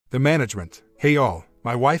The management. Hey all,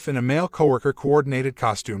 my wife and a male coworker coordinated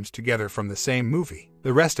costumes together from the same movie.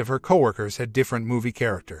 The rest of her coworkers had different movie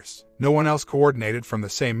characters. No one else coordinated from the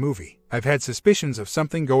same movie. I've had suspicions of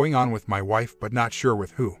something going on with my wife but not sure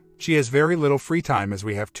with who. She has very little free time as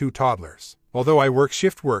we have 2 toddlers. Although I work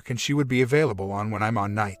shift work and she would be available on when I'm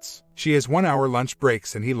on nights. She has 1-hour lunch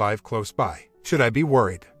breaks and he live close by. Should I be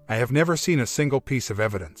worried? I have never seen a single piece of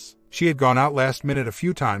evidence. She had gone out last minute a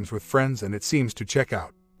few times with friends and it seems to check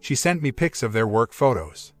out. She sent me pics of their work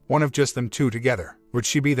photos. One of just them 2 together. Would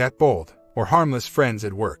she be that bold? Or harmless friends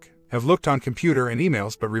at work? Have looked on computer and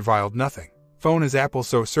emails but reviled nothing. Phone is Apple,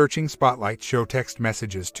 so searching Spotlight show text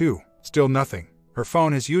messages too. Still nothing. Her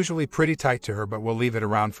phone is usually pretty tight to her but will leave it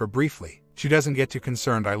around for briefly. She doesn't get too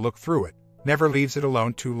concerned I look through it. Never leaves it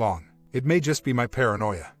alone too long. It may just be my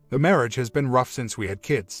paranoia. The marriage has been rough since we had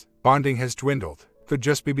kids. Bonding has dwindled. Could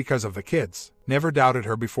just be because of the kids. Never doubted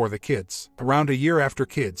her before the kids. Around a year after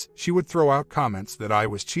kids, she would throw out comments that I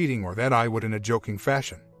was cheating or that I would in a joking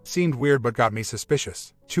fashion. Seemed weird but got me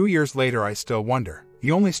suspicious. 2 years later I still wonder. He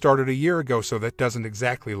only started a year ago, so that doesn't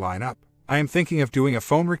exactly line up. I am thinking of doing a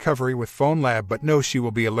phone recovery with Phone Lab but know she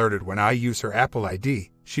will be alerted when I use her Apple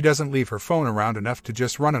ID. She doesn't leave her phone around enough to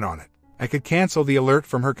just run it on it. I could cancel the alert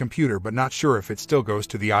from her computer but not sure if it still goes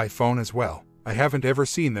to the iPhone as well. I haven't ever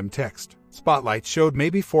seen them text. Spotlight showed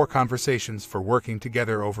maybe 4 conversations for working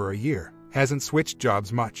together over a year. Hasn't switched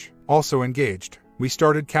jobs much. Also engaged. We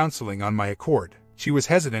started counseling on my accord. She was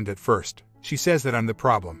hesitant at first. She says that I'm the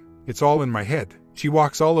problem. It's all in my head. She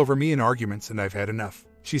walks all over me in arguments and I've had enough.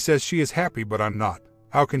 She says she is happy but I'm not.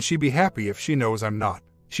 How can she be happy if she knows I'm not?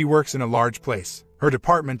 She works in a large place. Her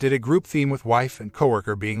department did a group theme with wife and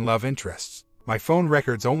coworker being love interests. My phone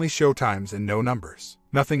records only show times and no numbers.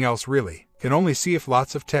 Nothing else really. Can only see if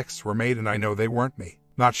lots of texts were made and I know they weren't me.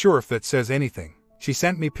 Not sure if that says anything. She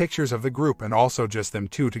sent me pictures of the group and also just them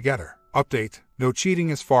 2 together. Update. No cheating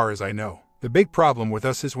as far as I know. The big problem with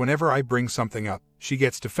us is whenever I bring something up, she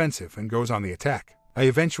gets defensive and goes on the attack. I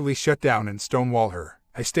eventually shut down and stonewall her.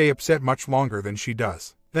 I stay upset much longer than she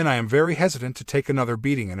does. Then I am very hesitant to take another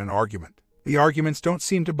beating in an argument. The arguments don't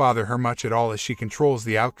seem to bother her much at all as she controls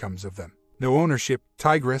the outcomes of them. No ownership,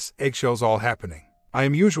 tigress, eggshells all happening. I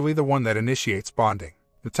am usually the one that initiates bonding.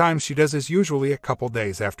 The time she does is usually a couple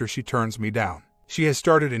days after she turns me down. She has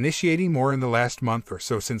started initiating more in the last month or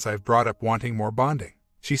so since I've brought up wanting more bonding.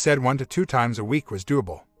 She said 1 to 2 times a week was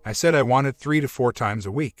doable. I said I wanted 3 to 4 times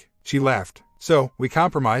a week. She laughed. So, we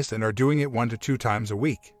compromised and are doing it 1 to 2 times a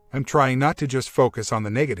week. I'm trying not to just focus on the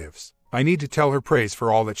negatives. I need to tell her praise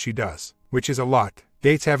for all that she does, which is a lot.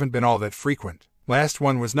 Dates haven't been all that frequent. Last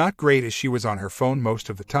one was not great as she was on her phone most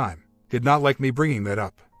of the time. Did not like me bringing that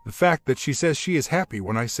up. The fact that she says she is happy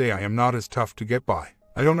when I say I am not is tough to get by.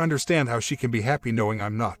 I don't understand how she can be happy knowing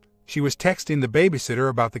I'm not. She was texting the babysitter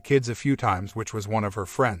about the kids a few times, which was one of her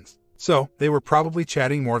friends. So, they were probably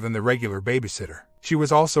chatting more than the regular babysitter. She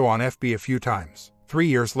was also on FB a few times. 3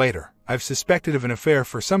 years later, I've suspected of an affair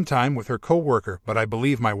for some time with her co-worker, but I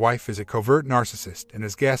believe my wife is a covert narcissist and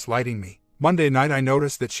is gaslighting me. Monday night I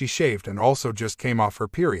noticed that she shaved and also just came off her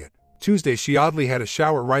period. Tuesday she oddly had a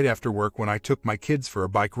shower right after work when I took my kids for a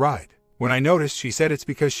bike ride. When I noticed, she said it's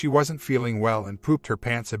because she wasn't feeling well and pooped her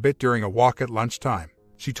pants a bit during a walk at lunchtime.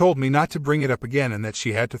 She told me not to bring it up again and that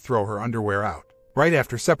she had to throw her underwear out. Right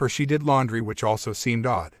after supper she did laundry, which also seemed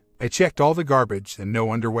odd. I checked all the garbage and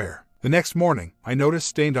no underwear. The next morning, I noticed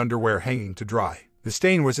stained underwear hanging to dry. The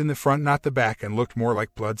stain was in the front, not the back, and looked more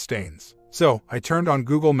like blood stains. So, I turned on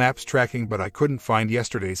Google Maps tracking but I couldn't find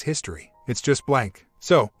yesterday's history. It's just blank.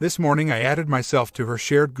 So, this morning I added myself to her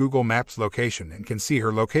shared Google Maps location and can see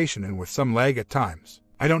her location, and with some lag at times.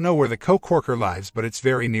 I don't know where the co-worker lives, but it's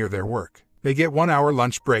very near their work. They get 1-hour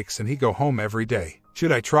lunch breaks and he go home every day.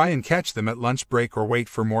 Should I try and catch them at lunch break or wait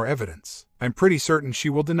for more evidence? I'm pretty certain she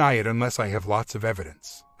will deny it unless I have lots of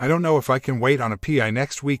evidence. I don't know if I can wait on a PI.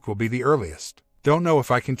 Next week will be the earliest. Don't know if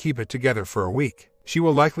I can keep it together for a week. She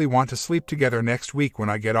will likely want to sleep together next week when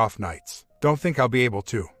I get off nights. Don't think I'll be able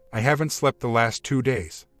to. I haven't slept the last 2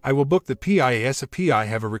 days. I will book the PI ASAP. I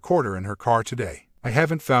have a recorder in her car today. I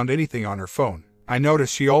haven't found anything on her phone. I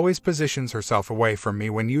notice she always positions herself away from me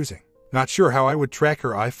when using. Not sure how I would track her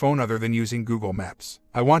iPhone other than using Google Maps.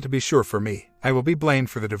 I want to be sure for me. I will be blamed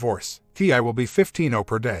for the divorce. TI will be 15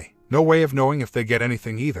 per day. No way of knowing if they get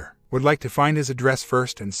anything either. Would like to find his address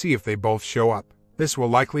first and see if they both show up. This will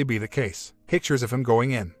likely be the case. Pictures of him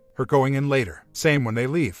going in, her going in later. Same when they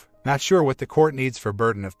leave. Not sure what the court needs for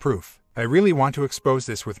burden of proof. I really want to expose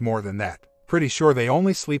this with more than that. Pretty sure they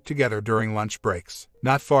only sleep together during lunch breaks.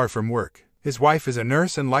 Not far from work. His wife is a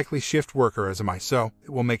nurse and likely shift worker, as am I, so it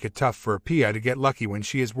will make it tough for a PI to get lucky when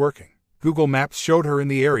she is working. Google Maps showed her in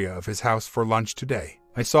the area of his house for lunch today.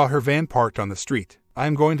 I saw her van parked on the street. I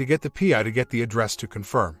am going to get the PI to get the address to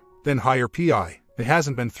confirm. Then hire PI. It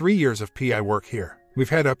hasn't been 3 years of PI work here.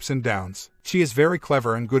 We've had ups and downs. She is very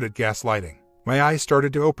clever and good at gaslighting. My eyes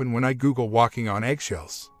started to open when I Googled walking on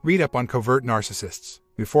eggshells. Read up on covert narcissists.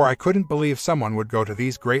 Before I couldn't believe someone would go to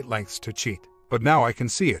these great lengths to cheat. But now I can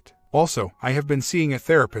see it. Also, I have been seeing a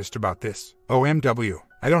therapist about this. OMW.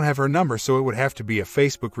 I don't have her number, so it would have to be a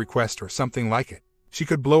Facebook request or something like it. She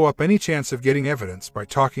could blow up any chance of getting evidence by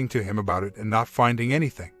talking to him about it and not finding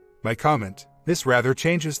anything. My comment: this rather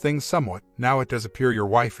changes things somewhat. Now it does appear your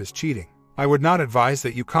wife is cheating. I would not advise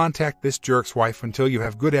that you contact this jerk's wife until you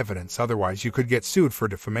have good evidence, otherwise you could get sued for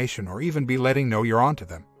defamation or even be letting know you're onto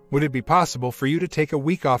them. Would it be possible for you to take a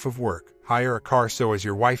week off of work, hire a car so as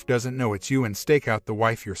your wife doesn't know it's you, and stake out the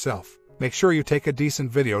wife yourself? Make sure you take a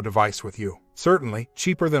decent video device with you. Certainly,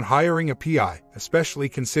 cheaper than hiring a PI, especially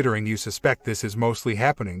considering you suspect this is mostly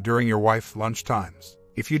happening during your wife's lunch times.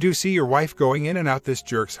 If you do see your wife going in and out this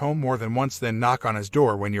jerk's home more than once, then knock on his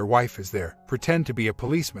door when your wife is there, pretend to be a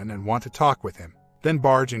policeman and want to talk with him. Then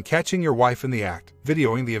barge in, catching your wife in the act,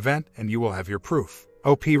 videoing the event, and you will have your proof.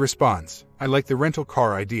 OP responds: I like the rental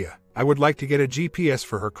car idea. I would like to get a GPS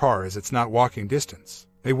for her car as it's not walking distance.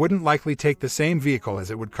 They wouldn't likely take the same vehicle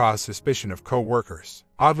as it would cause suspicion of co-workers.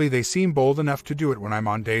 Oddly, they seem bold enough to do it when I'm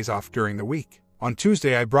on days off during the week. On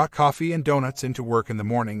Tuesday, I brought coffee and donuts into work in the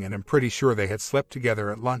morning and am pretty sure they had slept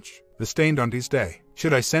together at lunch. The stained undies day.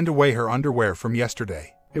 Should I send away her underwear from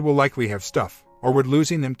yesterday? It will likely have stuff. Or would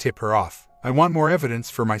losing them tip her off? I want more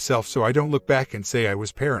evidence for myself so I don't look back and say I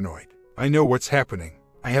was paranoid. I know what's happening.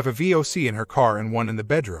 I have a VOC in her car and one in the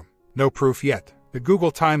bedroom. No proof yet. The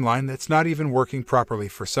Google timeline that's not even working properly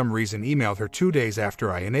for some reason emailed her 2 days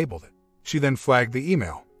after I enabled it. She then flagged the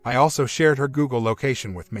email. I also shared her Google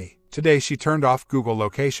location with me. Today she turned off Google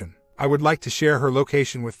location. I would like to share her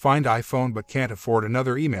location with Find iPhone but can't afford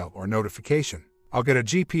another email or notification. I'll get a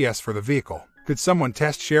GPS for the vehicle. Could someone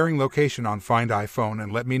test sharing location on Find iPhone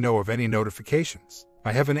and let me know of any notifications?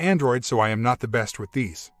 I have an Android, so I am not the best with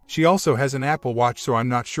these. She also has an Apple Watch, so I'm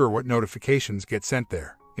not sure what notifications get sent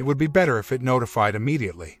there. It would be better if it notified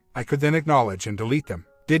immediately. I could then acknowledge and delete them.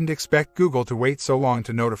 Didn't expect Google to wait so long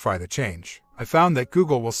to notify the change. I found that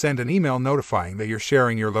Google will send an email notifying that you're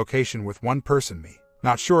sharing your location with one person, me.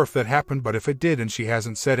 Not sure if that happened, but if it did and she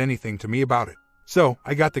hasn't said anything to me about it. So,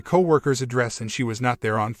 I got the co-worker's address and she was not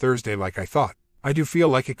there on Thursday like I thought. I do feel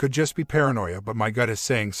like it could just be paranoia, but my gut is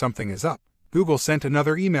saying something is up. Google sent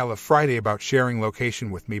another email of Friday about sharing location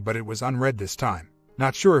with me, but it was unread this time.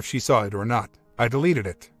 Not sure if she saw it or not. I deleted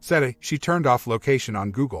it. Said she turned off location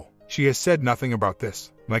on Google. She has said nothing about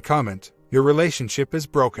this. My comment: your relationship is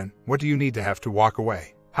broken. What do you need to have to walk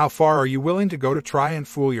away? How far are you willing to go to try and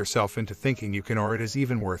fool yourself into thinking you can, or it is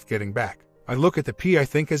even worth getting back? I look at the PI,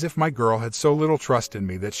 think as if my girl had so little trust in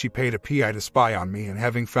me that she paid a PI to spy on me, and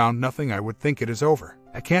having found nothing, I would think it is over.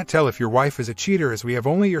 I can't tell if your wife is a cheater, as we have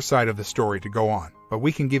only your side of the story to go on, but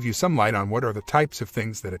we can give you some light on what are the types of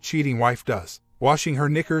things that a cheating wife does. Washing her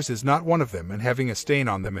knickers is not one of them, and having a stain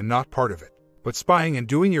on them and not part of it. But spying and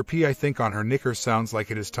doing your PI think on her knickers sounds like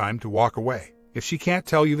it is time to walk away. If she can't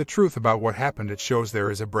tell you the truth about what happened, it shows there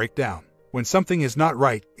is a breakdown. When something is not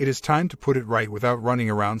right, it is time to put it right without running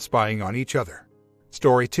around spying on each other.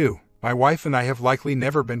 Story 2. My wife and I have likely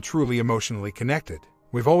never been truly emotionally connected.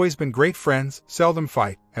 We've always been great friends, seldom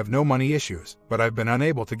fight, have no money issues, but I've been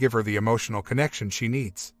unable to give her the emotional connection she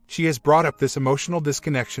needs. She has brought up this emotional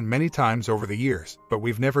disconnection many times over the years, but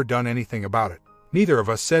we've never done anything about it. Neither of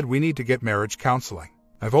us said we need to get marriage counseling.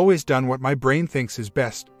 I've always done what my brain thinks is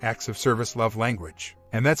best, acts of service, love language.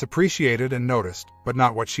 And that's appreciated and noticed, but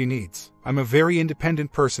not what she needs. I'm a very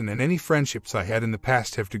independent person, and any friendships I had in the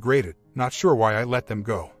past have degraded. Not sure why I let them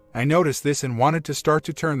go. I noticed this and wanted to start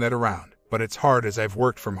to turn that around. But it's hard, as I've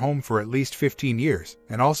worked from home for at least 15 years,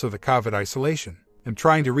 and also the COVID isolation. I'm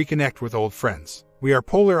trying to reconnect with old friends. We are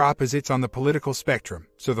polar opposites on the political spectrum,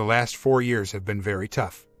 so the last 4 years have been very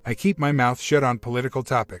tough. I keep my mouth shut on political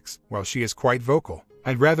topics, while she is quite vocal.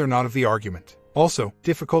 I'd rather not of the argument. Also,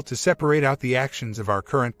 difficult to separate out the actions of our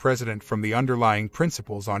current president from the underlying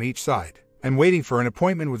principles on each side. I'm waiting for an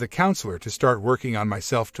appointment with a counselor to start working on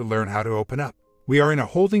myself to learn how to open up. We are in a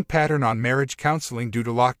holding pattern on marriage counseling due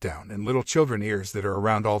to lockdown and little children ears that are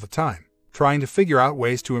around all the time. Trying to figure out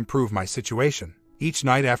ways to improve my situation. Each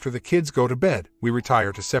night after the kids go to bed, we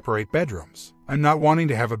retire to separate bedrooms. I'm not wanting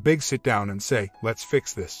to have a big sit down and say, let's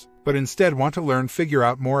fix this, but instead want to figure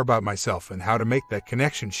out more about myself and how to make that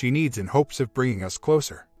connection she needs in hopes of bringing us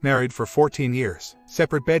closer. Married for 14 years,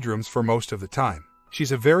 separate bedrooms for most of the time.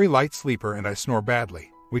 She's a very light sleeper and I snore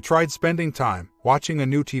badly. We tried spending time watching a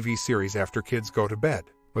new TV series after kids go to bed,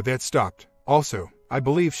 but that stopped. Also, I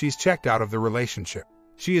believe she's checked out of the relationship.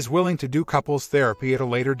 She is willing to do couples therapy at a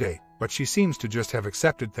later date, but she seems to just have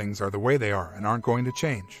accepted things are the way they are and aren't going to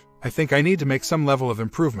change. I think I need to make some level of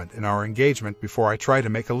improvement in our engagement before I try to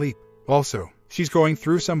make a leap. Also, she's going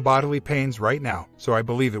through some bodily pains right now, so I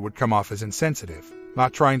believe it would come off as insensitive,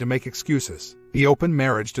 not trying to make excuses. The open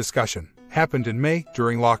marriage discussion happened in May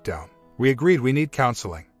during lockdown. We agreed we need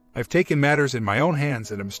counseling. I've taken matters in my own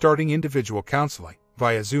hands and am starting individual counseling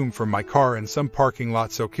via Zoom from my car in some parking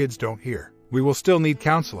lot so kids don't hear. We will still need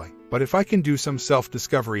counseling, but if I can do some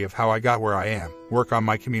self-discovery of how I got where I am, work on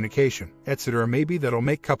my communication, etc., maybe that'll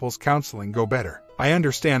make couples counseling go better. I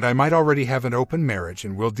understand I might already have an open marriage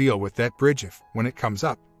and we'll deal with that bridge when it comes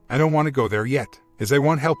up. I don't want to go there yet, as I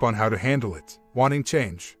want help on how to handle it. Wanting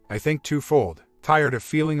change, I think twofold. Tired of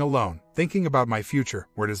feeling alone, thinking about my future,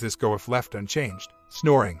 where does this go if left unchanged?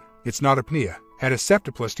 Snoring, it's not apnea. Had a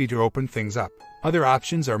septoplasty to open things up. Other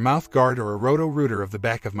options are mouth guard or a roto-rooter of the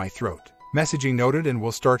back of my throat. Messaging noted, and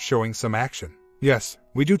we'll start showing some action. Yes,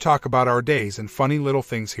 we do talk about our days and funny little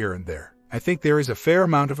things here and there. I think there is a fair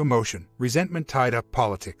amount of emotion, resentment tied up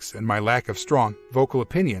politics, and my lack of strong, vocal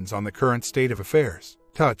opinions on the current state of affairs.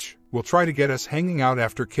 Touch, will try to get us hanging out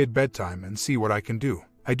after kid bedtime and see what I can do.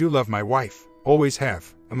 I do love my wife, always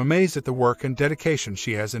have. I'm amazed at the work and dedication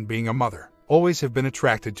she has in being a mother. Always have been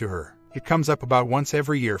attracted to her. It comes up about once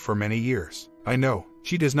every year for many years. I know,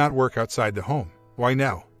 she does not work outside the home. Why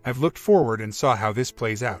now? I've looked forward and saw how this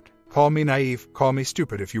plays out. Call me naive, call me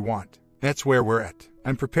stupid if you want. That's where we're at.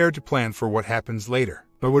 I'm prepared to plan for what happens later,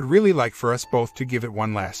 but would really like for us both to give it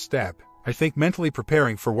one last stab. I think mentally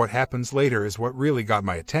preparing for what happens later is what really got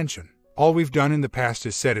my attention. All we've done in the past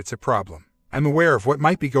is said it's a problem. I'm aware of what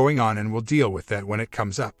might be going on and will deal with that when it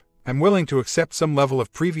comes up. I'm willing to accept some level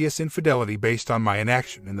of previous infidelity based on my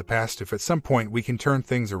inaction in the past if at some point we can turn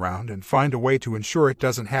things around and find a way to ensure it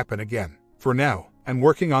doesn't happen again. For now, I'm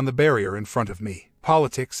working on the barrier in front of me.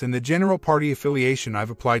 Politics and the general party affiliation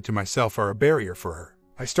I've applied to myself are a barrier for her.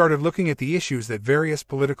 I started looking at the issues that various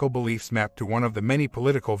political beliefs map to one of the many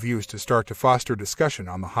political views to start to foster discussion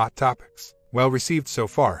on the hot topics. Well received so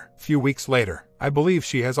far. Few weeks later, I believe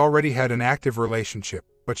she has already had an active relationship,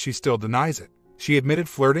 but she still denies it. She admitted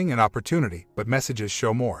flirting and opportunity, but messages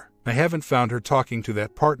show more. I haven't found her talking to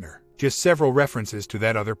that partner, just several references to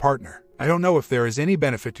that other partner. I don't know if there is any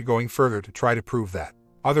benefit to going further to try to prove that.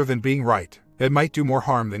 Other than being right, it might do more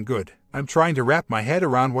harm than good. I'm trying to wrap my head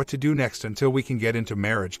around what to do next until we can get into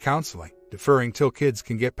marriage counseling, deferring till kids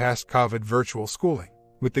can get past COVID virtual schooling,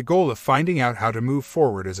 with the goal of finding out how to move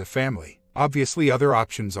forward as a family. Obviously other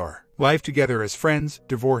options are live together as friends,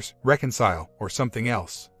 divorce, reconcile, or something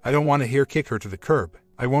else. I don't want to hear kick her to the curb.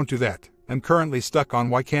 I won't do that. I'm currently stuck on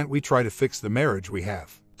why can't we try to fix the marriage we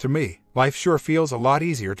have. To me, life sure feels a lot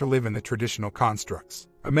easier to live in the traditional constructs.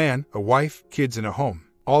 A man, a wife, kids in a home,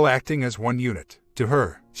 all acting as one unit. To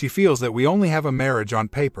her, she feels that we only have a marriage on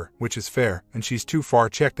paper, which is fair, and she's too far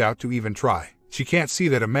checked out to even try. She can't see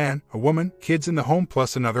that a man, a woman, kids in the home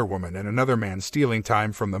plus another woman and another man stealing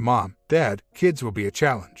time from the mom, dad, kids will be a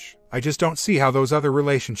challenge. I just don't see how those other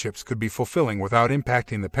relationships could be fulfilling without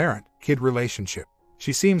impacting the parent-kid relationship.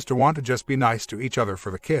 She seems to want to just be nice to each other for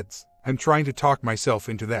the kids. I'm trying to talk myself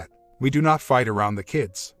into that. We do not fight around the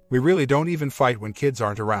kids. We really don't even fight when kids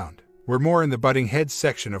aren't around. We're more in the butting heads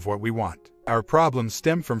section of what we want. Our problems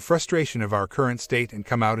stem from frustration of our current state and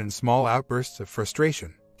come out in small outbursts of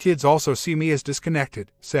frustration. Kids also see me as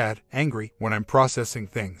disconnected, sad, angry when I'm processing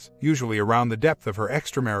things, usually around the depth of her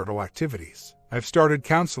extramarital activities. I've started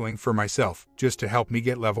counseling for myself, just to help me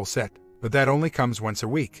get level set, but that only comes once a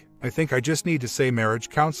week. I think I just need to say marriage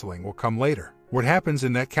counseling will come later. What happens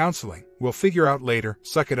in that counseling, we'll figure out later,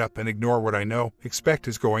 suck it up and ignore what I know, expect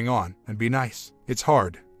is going on, and be nice. It's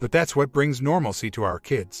hard, but that's what brings normalcy to our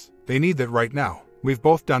kids. They need that right now. We've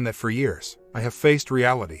both done that for years. I have faced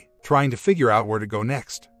reality, trying to figure out where to go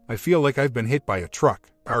next. I feel like I've been hit by a truck.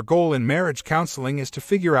 Our goal in marriage counseling is to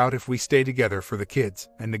figure out if we stay together for the kids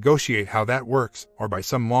and negotiate how that works, or by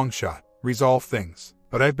some long shot, resolve things.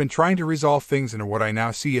 But I've been trying to resolve things in what I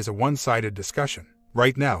now see as a one-sided discussion.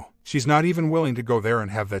 Right now, she's not even willing to go there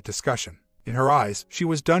and have that discussion. In her eyes, she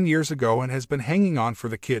was done years ago and has been hanging on for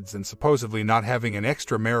the kids and supposedly not having an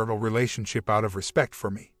extramarital relationship out of respect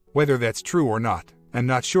for me. Whether that's true or not, I'm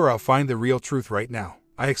not sure I'll find the real truth right now.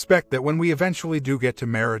 I expect that when we eventually do get to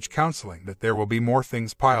marriage counseling that there will be more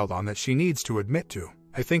things piled on that she needs to admit to.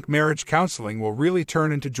 I think marriage counseling will really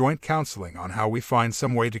turn into joint counseling on how we find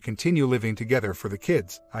some way to continue living together for the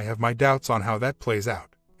kids. I have my doubts on how that plays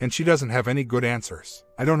out, and she doesn't have any good answers.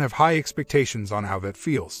 I don't have high expectations on how that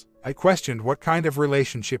feels. I questioned what kind of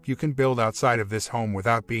relationship you can build outside of this home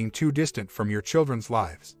without being too distant from your children's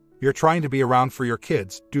lives. You're trying to be around for your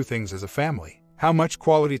kids, do things as a family. How much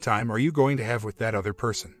quality time are you going to have with that other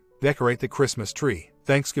person? Decorate the Christmas tree.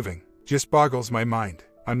 Thanksgiving just boggles my mind.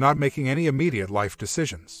 I'm not making any immediate life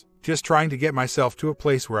decisions. Just trying to get myself to a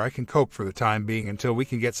place where I can cope for the time being until we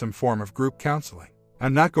can get some form of group counseling.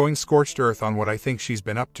 I'm not going scorched earth on what I think she's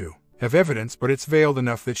been up to. Have evidence, but it's veiled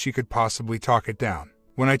enough that she could possibly talk it down.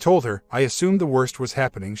 When I told her I assumed the worst was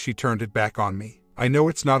happening, she turned it back on me. I know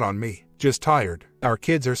it's not on me, just tired. Our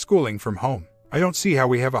kids are schooling from home. I don't see how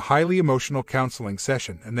we have a highly emotional counseling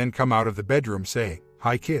session and then come out of the bedroom saying,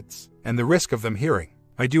 "Hi kids," and the risk of them hearing.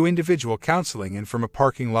 I do individual counseling and from a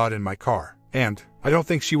parking lot in my car. And I don't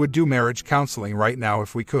think she would do marriage counseling right now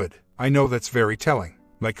if we could. I know that's very telling.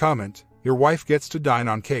 My comment, your wife gets to dine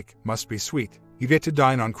on cake, must be sweet. You get to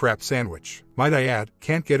dine on crap sandwich. Might I add,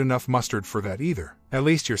 can't get enough mustard for that either. At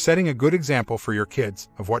least you're setting a good example for your kids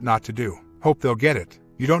of what not to do. Hope they'll get it.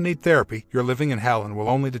 You don't need therapy, you're living in hell and will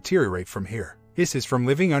only deteriorate from here. This is from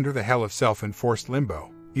living under the hell of self-enforced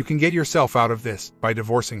limbo. You can get yourself out of this by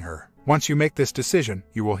divorcing her. Once you make this decision,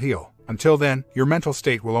 you will heal. Until then, your mental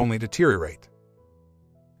state will only deteriorate.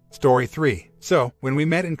 Story 3. So, when we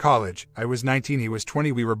met in college, I was 19, he was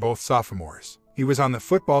 20, we were both sophomores. He was on the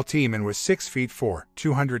football team and was 6 feet 4,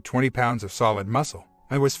 220 pounds of solid muscle.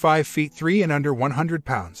 I was 5 feet 3 and under 100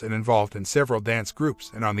 pounds and involved in several dance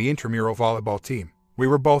groups and on the intramural volleyball team. We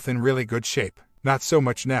were both in really good shape. Not so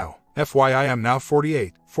much now. FYI, I'm now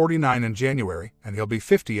 48, 49 in January, and he'll be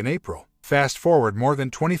 50 in April. Fast forward more than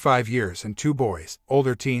 25 years and 2 boys,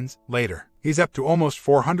 older teens, later. He's up to almost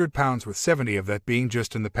 400 pounds with 70 of that being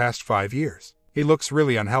just in the past 5 years. He looks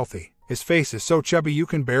really unhealthy. His face is so chubby you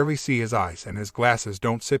can barely see his eyes and his glasses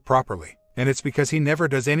don't sit properly. And it's because he never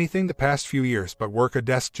does anything the past few years but work a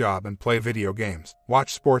desk job and play video games,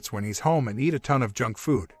 watch sports when he's home and eat a ton of junk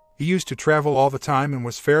food. He used to travel all the time and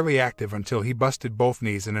was fairly active until he busted both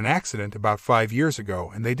knees in an accident about 5 years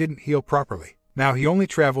ago and they didn't heal properly. Now he only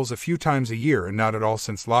travels a few times a year and not at all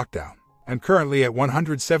since lockdown. I'm currently at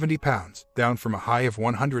 170 pounds, down from a high of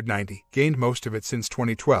 190, gained most of it since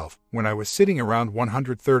 2012, when I was sitting around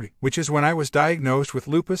 130, which is when I was diagnosed with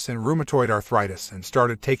lupus and rheumatoid arthritis and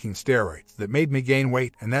started taking steroids that made me gain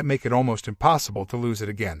weight and that make it almost impossible to lose it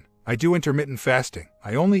again. I do intermittent fasting.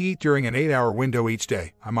 I only eat during an 8-hour window each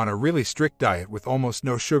day. I'm on a really strict diet with almost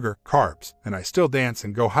no sugar, carbs, and I still dance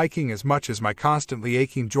and go hiking as much as my constantly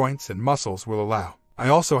aching joints and muscles will allow. I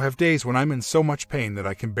also have days when I'm in so much pain that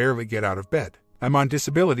I can barely get out of bed. I'm on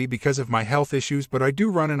disability because of my health issues, but I do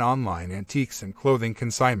run an online antiques and clothing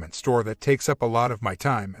consignment store that takes up a lot of my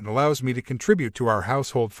time and allows me to contribute to our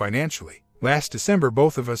household financially. Last December,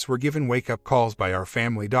 both of us were given wake-up calls by our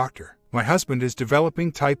family doctor. My husband is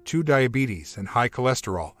developing type 2 diabetes and high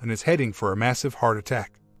cholesterol and is heading for a massive heart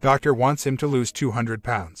attack. Doctor wants him to lose 200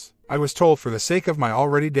 pounds. I was told for the sake of my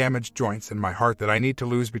already damaged joints and my heart that I need to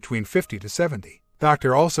lose between 50 to 70.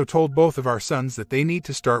 Doctor also told both of our sons that they need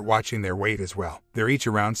to start watching their weight as well. They're each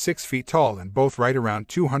around 6 feet tall and both right around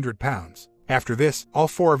 200 pounds. After this, all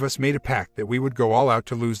 4 of us made a pact that we would go all out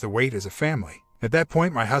to lose the weight as a family. At that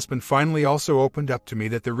point, my husband finally also opened up to me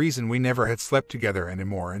that the reason we never had slept together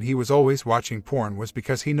anymore and he was always watching porn was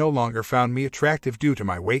because he no longer found me attractive due to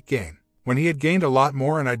my weight gain. When he had gained a lot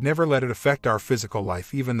more and I'd never let it affect our physical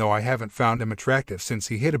life, even though I haven't found him attractive since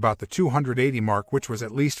he hit about the 280 mark, which was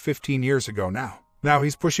at least 15 years ago now. Now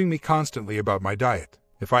he's pushing me constantly about my diet.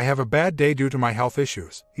 If I have a bad day due to my health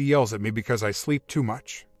issues, he yells at me because I sleep too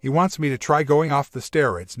much. He wants me to try going off the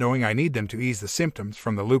steroids knowing I need them to ease the symptoms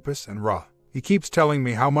from the lupus and raw. He keeps telling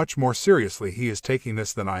me how much more seriously he is taking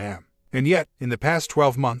this than I am. And yet, in the past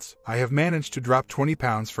 12 months, I have managed to drop 20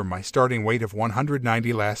 pounds from my starting weight of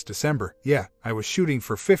 190 last December. Yeah, I was shooting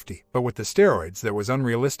for 50, but with the steroids that was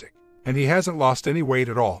unrealistic. And he hasn't lost any weight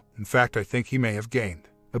at all. In fact, I think he may have gained.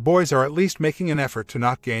 The boys are at least making an effort to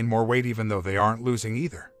not gain more weight even though they aren't losing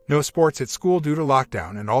either. No sports at school due to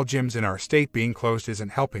lockdown and all gyms in our state being closed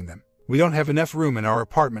isn't helping them. We don't have enough room in our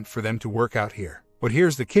apartment for them to work out here. But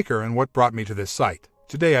here's the kicker and what brought me to this site.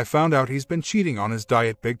 Today I found out he's been cheating on his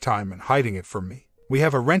diet big time and hiding it from me. We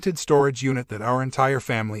have a rented storage unit that our entire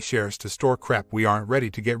family shares to store crap we aren't ready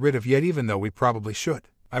to get rid of yet, even though we probably should.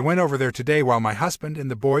 I went over there today while my husband and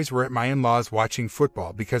the boys were at my in-laws watching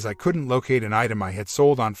football because I couldn't locate an item I had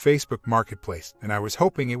sold on Facebook Marketplace, and I was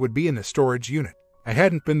hoping it would be in the storage unit. I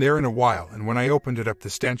hadn't been there in a while, and when I opened it up the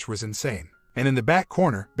stench was insane. And in the back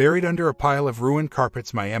corner, buried under a pile of ruined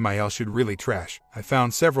carpets my MIL should really trash, I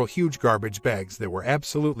found several huge garbage bags that were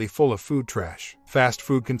absolutely full of food trash. Fast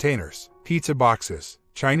food containers, pizza boxes,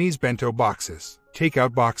 Chinese bento boxes,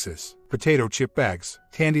 takeout boxes, potato chip bags,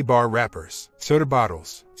 candy bar wrappers, soda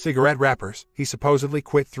bottles, cigarette wrappers. He supposedly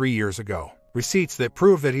quit 3 years ago. Receipts that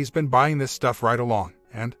prove that he's been buying this stuff right along,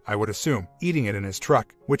 and, I would assume, eating it in his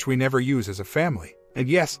truck, which we never use as a family. And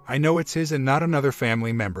yes, I know it's his and not another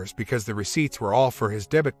family member's because the receipts were all for his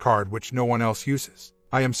debit card which no one else uses.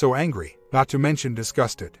 I am so angry, not to mention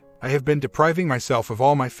disgusted. I have been depriving myself of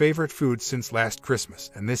all my favorite foods since last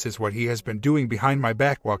Christmas, and this is what he has been doing behind my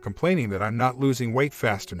back while complaining that I'm not losing weight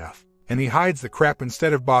fast enough. And he hides the crap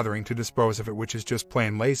instead of bothering to dispose of it, which is just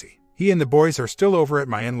plain lazy. He and the boys are still over at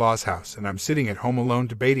my in-laws' house, and I'm sitting at home alone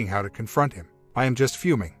debating how to confront him. I am just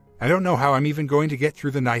fuming. I don't know how I'm even going to get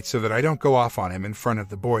through the night so that I don't go off on him in front of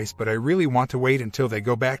the boys, but I really want to wait until they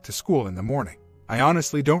go back to school in the morning. I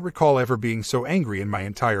honestly don't recall ever being so angry in my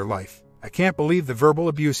entire life. I can't believe the verbal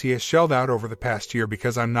abuse he has shelled out over the past year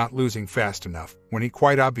because I'm not losing fast enough, when he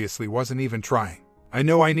quite obviously wasn't even trying. I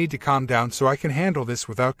know I need to calm down so I can handle this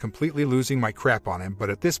without completely losing my crap on him,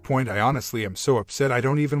 but at this point I honestly am so upset I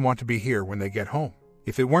don't even want to be here when they get home.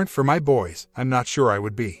 If it weren't for my boys, I'm not sure I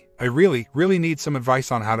would be. I really need some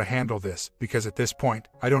advice on how to handle this, because at this point,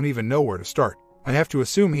 I don't even know where to start. I have to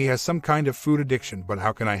assume he has some kind of food addiction, but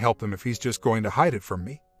how can I help him if he's just going to hide it from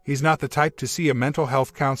me? He's not the type to see a mental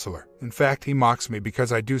health counselor. In fact, he mocks me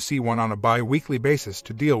because I do see one on a bi-weekly basis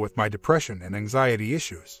to deal with my depression and anxiety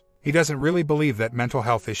issues. He doesn't really believe that mental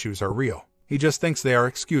health issues are real. He just thinks they are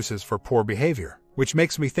excuses for poor behavior, which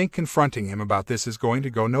makes me think confronting him about this is going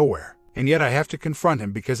to go nowhere. And yet I have to confront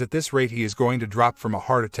him because at this rate he is going to drop from a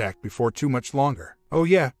heart attack before too much longer. Oh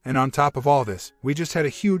yeah, and on top of all this, we just had a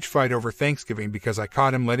huge fight over Thanksgiving because I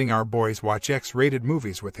caught him letting our boys watch X-rated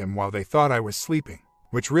movies with him while they thought I was sleeping,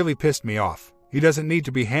 which really pissed me off. He doesn't need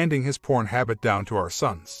to be handing his porn habit down to our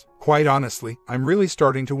sons. Quite honestly, I'm really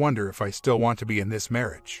starting to wonder if I still want to be in this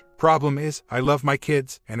marriage. Problem is, I love my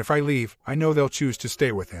kids, and if I leave, I know they'll choose to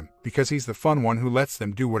stay with him, because he's the fun one who lets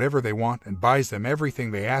them do whatever they want and buys them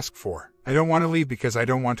everything they ask for. I don't want to leave because I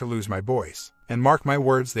don't want to lose my boys. And mark my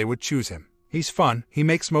words, they would choose him. He's fun, he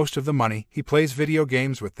makes most of the money, he plays video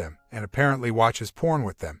games with them, and apparently watches porn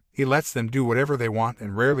with them. He lets them do whatever they want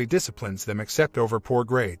and rarely disciplines them except over poor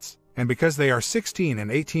grades. And because they are 16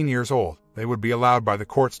 and 18 years old, they would be allowed by the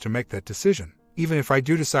courts to make that decision. Even if I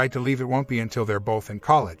do decide to leave, it won't be until they're both in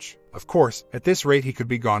college. Of course, at this rate he could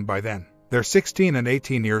be gone by then. They're 16 and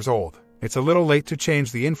 18 years old. It's a little late to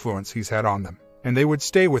change the influence he's had on them. And they would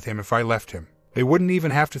stay with him if I left him. They wouldn't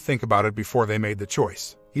even have to think about it before they made the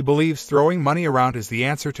choice. He believes throwing money around is the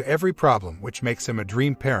answer to every problem, which makes him a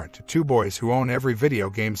dream parent to 2 boys who own every video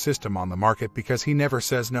game system on the market because he never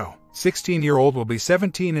says no. 16-year-old will be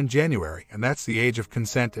 17 in January, and that's the age of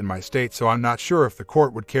consent in my state, so I'm not sure if the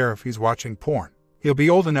court would care if he's watching porn. He'll be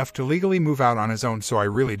old enough to legally move out on his own, so I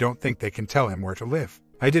really don't think they can tell him where to live.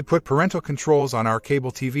 I did put parental controls on our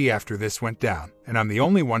cable TV after this went down, and I'm the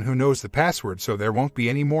only one who knows the password, so there won't be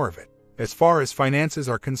any more of it. As far as finances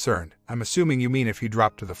are concerned, I'm assuming you mean if he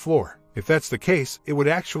dropped to the floor. If that's the case, it would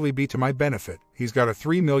actually be to my benefit. He's got a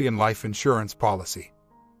 $3 million life insurance policy,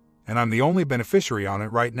 and I'm the only beneficiary on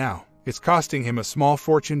it right now. It's costing him a small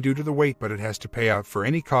fortune due to the weight, but it has to pay out for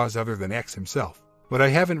any cause other than X himself. But I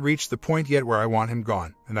haven't reached the point yet where I want him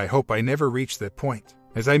gone, and I hope I never reach that point.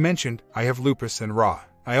 As I mentioned, I have lupus and RA.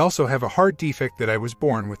 I also have a heart defect that I was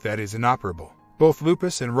born with that is inoperable. Both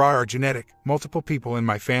lupus and RA are genetic. Multiple people in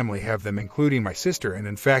my family have them, including my sister, and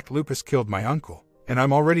in fact lupus killed my uncle. And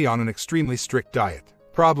I'm already on an extremely strict diet.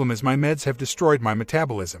 Problem is my meds have destroyed my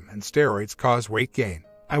metabolism, and steroids cause weight gain.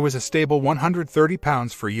 I was a stable 130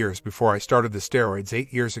 pounds for years before I started the steroids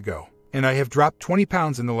 8 years ago. And I have dropped 20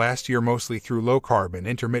 pounds in the last year, mostly through low carb and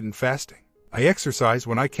intermittent fasting. I exercise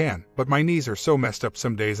when I can, but my knees are so messed up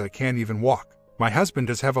some days I can't even walk. My husband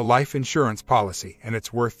does have a life insurance policy, and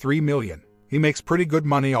it's worth $3 million. He makes pretty good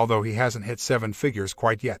money, although he hasn't hit 7 figures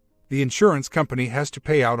quite yet. The insurance company has to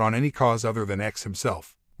pay out on any cause other than X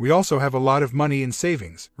himself. We also have a lot of money in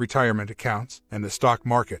savings, retirement accounts, and the stock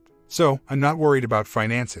market. So, I'm not worried about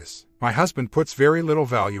finances. My husband puts very little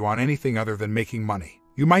value on anything other than making money.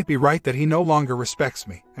 You might be right that he no longer respects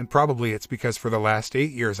me, and probably it's because for the last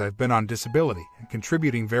 8 years I've been on disability and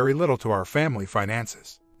contributing very little to our family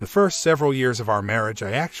finances. The first several years of our marriage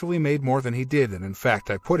I actually made more than he did, and in fact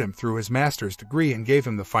I put him through his master's degree and gave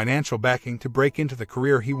him the financial backing to break into the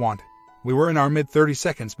career he wanted. We were in our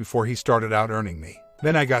mid-30s before he started out earning me.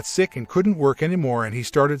 Then I got sick and couldn't work anymore, and he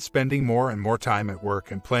started spending more and more time at work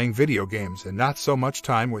and playing video games and not so much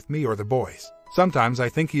time with me or the boys. Sometimes I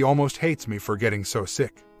think he almost hates me for getting so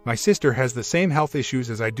sick. My sister has the same health issues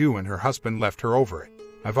as I do, and her husband left her over it.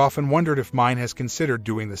 I've often wondered if mine has considered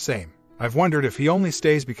doing the same. I've wondered if he only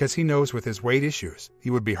stays because he knows with his weight issues,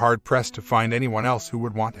 he would be hard-pressed to find anyone else who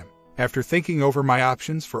would want him. After thinking over my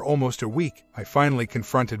options for almost a week, I finally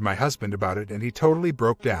confronted my husband about it and he totally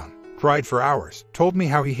broke down. Cried for hours, told me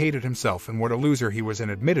how he hated himself and what a loser he was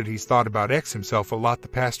and admitted he's thought about himself a lot the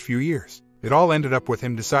past few years. It all ended up with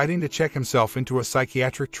him deciding to check himself into a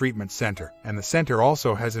psychiatric treatment center, and the center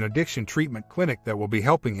also has an addiction treatment clinic that will be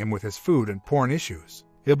helping him with his food and porn issues.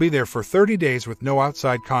 He'll be there for 30 days with no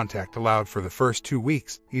outside contact allowed for the first 2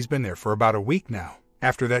 weeks. He's been there for about a week now.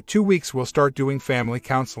 After that 2 weeks, we'll start doing family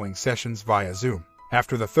counseling sessions via Zoom.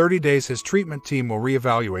 After the 30 days, his treatment team will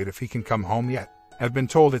reevaluate if he can come home yet. I've been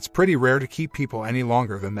told it's pretty rare to keep people any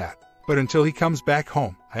longer than that. But until he comes back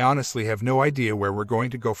home, I honestly have no idea where we're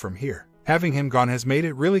going to go from here. Having him gone has made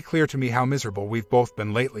it really clear to me how miserable we've both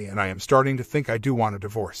been lately, and I am starting to think I do want a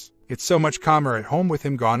divorce. It's so much calmer at home with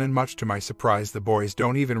him gone, and much to my surprise, the boys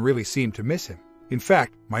don't even really seem to miss him. In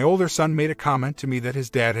fact, my older son made a comment to me that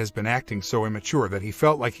his dad has been acting so immature that he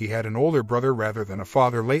felt like he had an older brother rather than a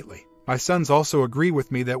father lately. My sons also agree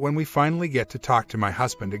with me that when we finally get to talk to my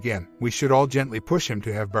husband again, we should all gently push him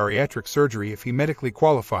to have bariatric surgery if he medically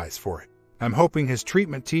qualifies for it. I'm hoping his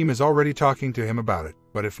treatment team is already talking to him about it,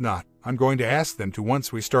 but if not, I'm going to ask them to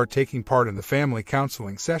once we start taking part in the family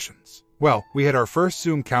counseling sessions. Well, we had our first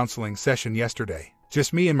Zoom counseling session yesterday.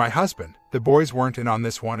 Just me and my husband. The boys weren't in on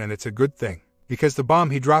this one, and it's a good thing. Because the bomb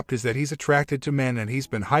he dropped is that he's attracted to men and he's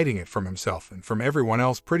been hiding it from himself and from everyone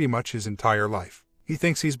else pretty much his entire life. He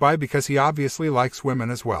thinks he's bi because he obviously likes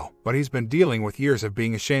women as well, but he's been dealing with years of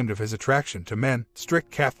being ashamed of his attraction to men,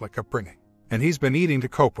 strict Catholic upbringing. And he's been eating to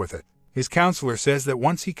cope with it. His counselor says that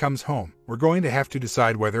once he comes home, we're going to have to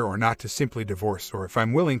decide whether or not to simply divorce or if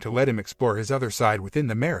I'm willing to let him explore his other side within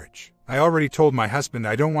the marriage. I already told my husband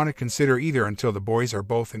I don't want to consider either until the boys are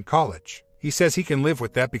both in college. He says he can live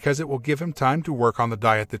with that because it will give him time to work on the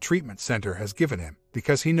diet the treatment center has given him,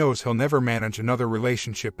 because he knows he'll never manage another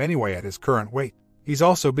relationship anyway at his current weight. He's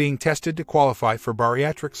also being tested to qualify for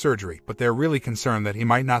bariatric surgery, but they're really concerned that he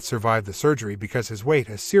might not survive the surgery because his weight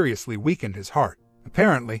has seriously weakened his heart.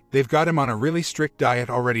 Apparently, they've got him on a really strict diet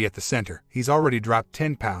already at the center. He's already dropped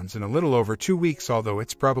 10 pounds in a little over 2 weeks, although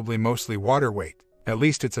it's probably mostly water weight. At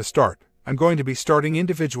least it's a start. I'm going to be starting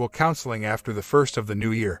individual counseling after the first of the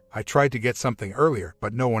new year. I tried to get something earlier,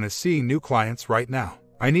 but no one is seeing new clients right now.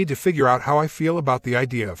 I need to figure out how I feel about the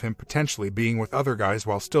idea of him potentially being with other guys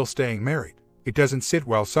while still staying married. It doesn't sit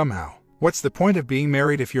well somehow. What's the point of being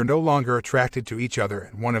married if you're no longer attracted to each other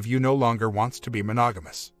and one of you no longer wants to be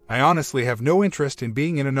monogamous? I honestly have no interest in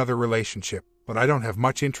being in another relationship, but I don't have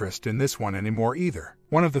much interest in this one anymore either.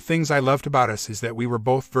 One of the things I loved about us is that we were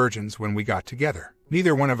both virgins when we got together.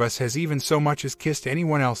 Neither one of us has even so much as kissed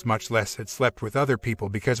anyone else, much less had slept with other people,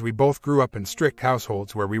 because we both grew up in strict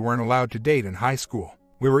households where we weren't allowed to date in high school.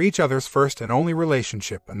 We were each other's first and only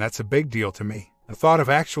relationship, and that's a big deal to me. The thought of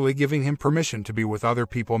actually giving him permission to be with other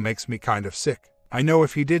people makes me kind of sick. I know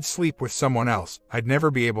if he did sleep with someone else, I'd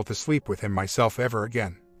never be able to sleep with him myself ever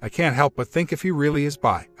again. I can't help but think if he really is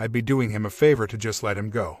bi, I'd be doing him a favor to just let him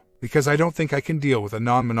go, because I don't think I can deal with a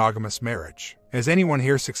non-monogamous marriage. Has anyone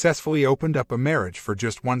here successfully opened up a marriage for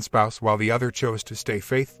just one spouse while the other chose to stay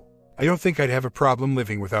faithful? I don't think I'd have a problem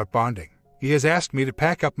living without bonding. He has asked me to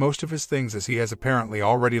pack up most of his things, as he has apparently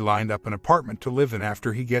already lined up an apartment to live in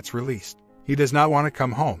after he gets released. He does not want to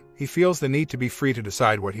come home. He feels the need to be free to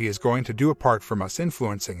decide what he is going to do apart from us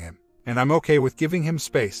influencing him. And I'm okay with giving him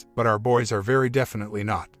space, but our boys are very definitely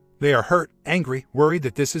not. They are hurt, angry, worried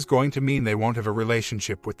that this is going to mean they won't have a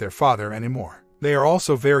relationship with their father anymore. They are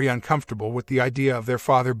also very uncomfortable with the idea of their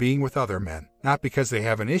father being with other men, not because they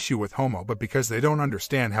have an issue with homo, but because they don't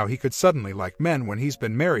understand how he could suddenly like men when he's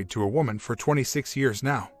been married to a woman for 26 years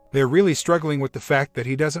now. They're really struggling with the fact that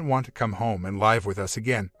he doesn't want to come home and live with us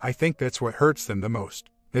again. I think that's what hurts them the most.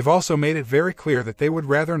 They've also made it very clear that they would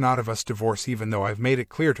rather not of us divorce, even though I've made it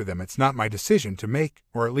clear to them it's not my decision to make,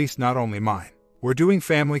 or at least not only mine. We're doing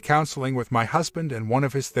family counseling with my husband and one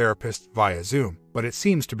of his therapists via Zoom, but it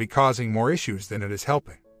seems to be causing more issues than it is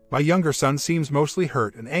helping. My younger son seems mostly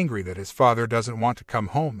hurt and angry that his father doesn't want to come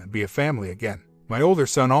home and be a family again. My older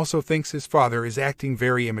son also thinks his father is acting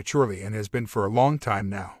very immaturely and has been for a long time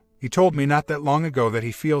now. He told me not that long ago that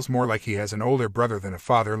he feels more like he has an older brother than a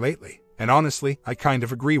father lately, and honestly, I kind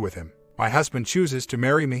of agree with him. My husband chooses to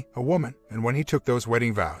marry me, a woman, and when he took those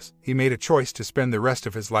wedding vows, he made a choice to spend the rest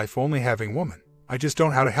of his life only having women. I just don't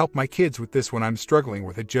know how to help my kids with this when I'm struggling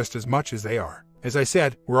with it just as much as they are. As I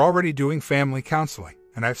said, we're already doing family counseling,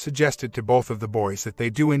 and I've suggested to both of the boys that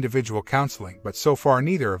they do individual counseling, but so far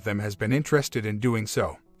neither of them has been interested in doing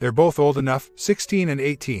so. They're both old enough, 16 and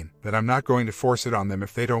 18, that I'm not going to force it on them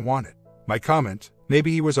if they don't want it. My comment: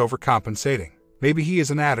 Maybe he was overcompensating. Maybe he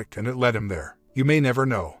is an addict and it led him there. You may never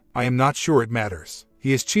know. I am not sure it matters.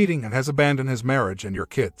 He is cheating and has abandoned his marriage and your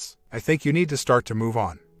kids. I think you need to start to move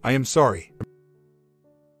on. I am sorry.